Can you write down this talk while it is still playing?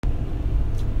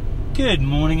Good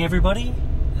morning, everybody.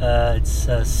 It's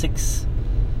just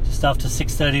after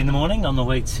 6:30 in the morning, on the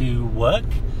way to work,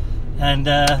 and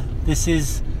this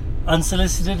is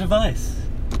unsolicited advice.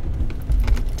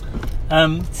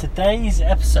 Today's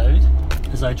episode,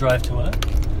 as I drive to work,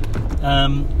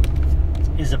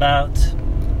 is about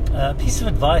a piece of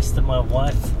advice that my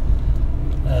wife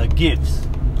gives.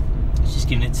 She's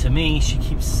given it to me. She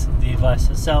keeps the advice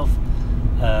herself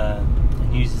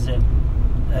and uses it.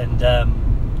 And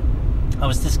I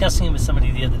was discussing it with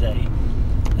somebody the other day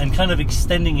and kind of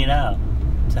extending it out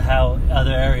to how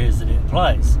other areas that it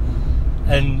applies.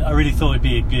 And I really thought it'd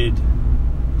be a good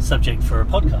subject for a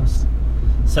podcast.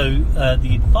 So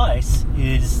the advice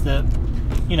is that,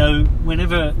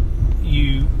 whenever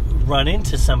you run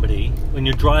into somebody when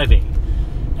you're driving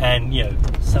and,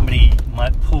 somebody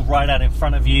might pull right out in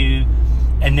front of you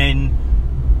and then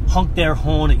honk their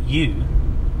horn at you,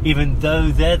 even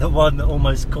though they're the one that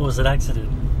almost caused an accident,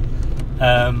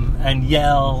 and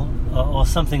yell or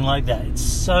something like that. It's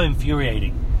so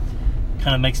infuriating.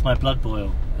 Kind of makes my blood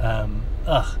boil.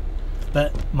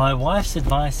 But my wife's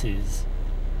advice is,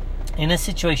 in a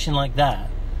situation like that,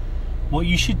 what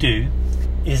you should do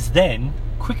is then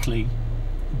quickly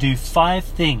do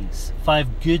 5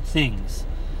 good things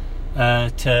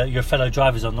to your fellow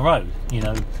drivers on the road.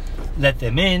 Let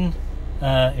them in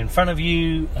front of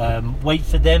you, wait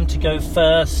for them to go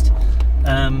first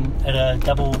at a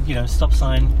double, stop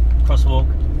sign, crosswalk.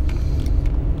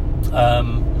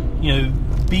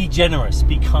 Be generous,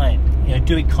 be kind,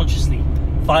 do it consciously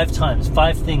 5 times,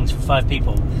 5 things for 5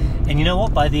 people. And you know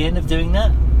what? By the end of doing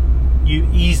that, you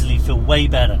easily feel way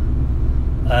better.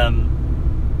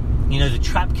 The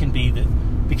trap can be that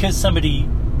because somebody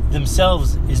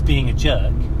themselves is being a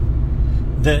jerk,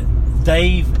 that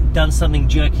they've done something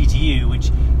jerky to you,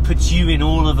 which puts you in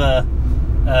all of a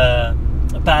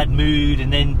bad mood,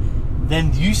 and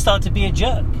then you start to be a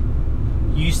jerk.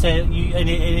 And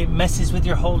it messes with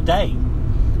your whole day.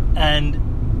 And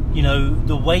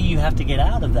the way you have to get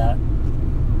out of that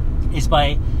is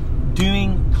by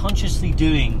consciously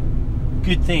doing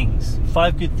good things,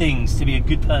 5 good things to be a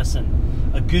good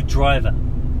person, a good driver,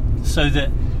 so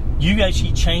that you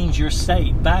actually change your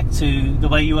state back to the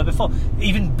way you were before,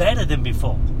 even better than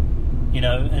before.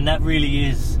 And that really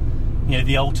is,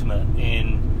 the ultimate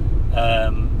in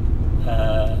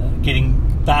getting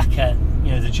back at,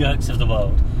 the jerks of the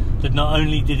world. That not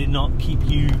only did it not keep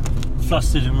you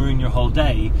flustered and ruin your whole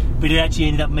day, but it actually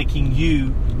ended up making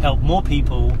you help more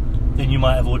people than you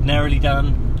might have ordinarily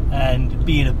done, and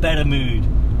be in a better mood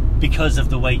because of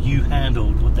the way you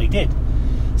handled what they did.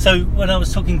 So when I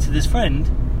was talking to this friend,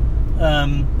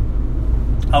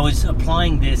 I was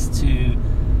applying this to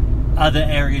other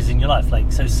areas in your life.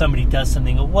 Like, so somebody does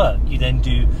something at work, you then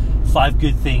do 5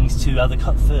 good things to other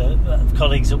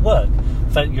colleagues at work,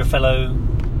 your fellow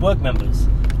work members,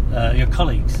 your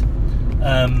colleagues.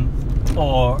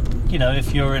 Or,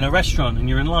 if you're in a restaurant and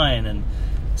you're in line and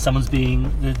someone's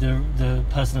being the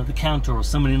person at the counter, or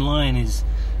someone in line is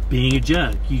being a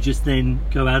jerk, you just then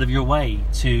go out of your way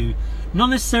to, not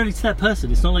necessarily to that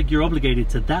person, it's not like you're obligated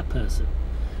to that person,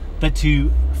 but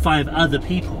to 5 other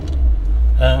people.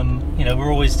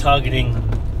 We're always targeting,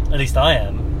 at least I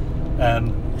am,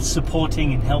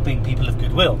 supporting and helping people of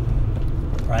goodwill,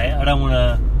 right? I don't want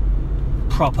to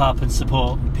prop up and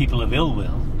support people of ill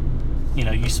will.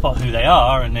 You spot who they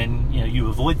are, and then you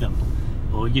avoid them,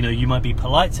 or you might be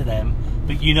polite to them,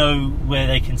 but you know where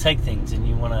they can take things, and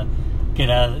you want to get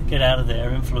out of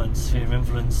their sphere of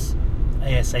influence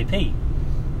ASAP.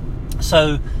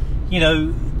 So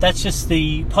that's just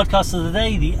the podcast of the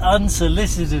day. The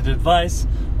unsolicited advice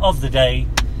of the day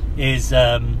is,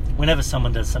 whenever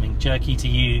someone does something jerky to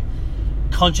you,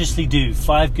 consciously do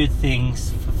 5 good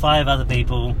things for 5 other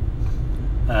people,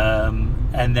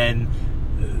 and then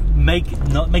make it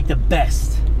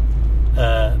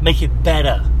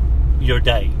better your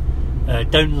day.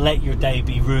 Don't let your day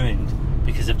be ruined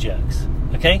because of jerks.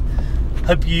 Okay?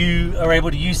 Hope you are able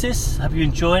to use this. Hope you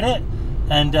enjoyed it,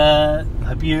 and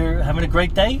hope you're having a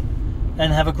great day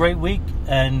and have a great week.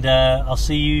 And I'll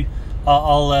see you.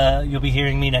 You'll be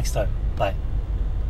hearing me next time. Bye.